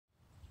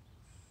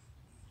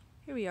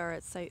Here we are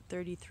at Site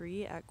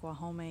 33 at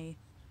Guajome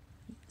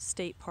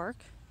State Park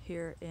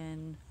here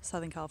in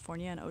Southern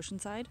California in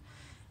Oceanside,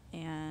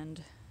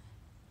 and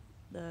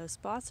the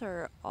spots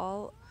are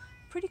all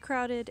pretty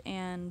crowded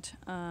and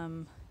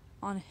on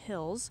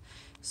hills,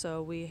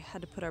 so we had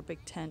to put our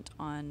big tent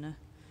on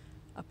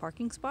a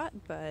parking spot,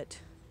 but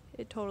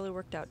it totally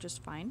worked out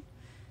just fine,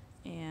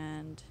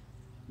 and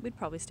we'd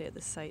probably stay at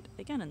this site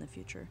again in the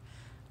future.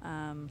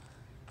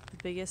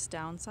 The biggest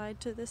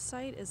downside to this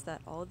site is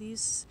that all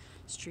these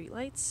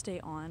streetlights stay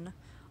on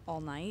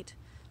all night,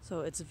 so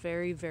it's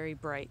very, very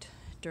bright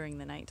during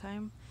the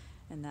nighttime,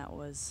 and that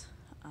was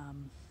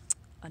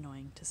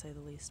annoying to say the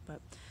least.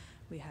 But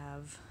we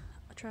have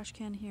a trash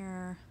can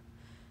here.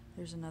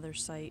 There's another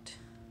site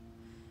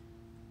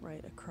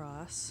right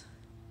across,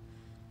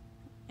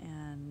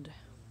 and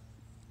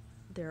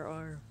there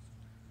are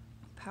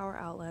power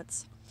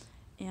outlets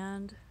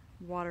and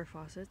water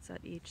faucets at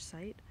each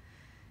site,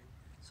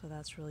 so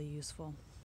that's really useful.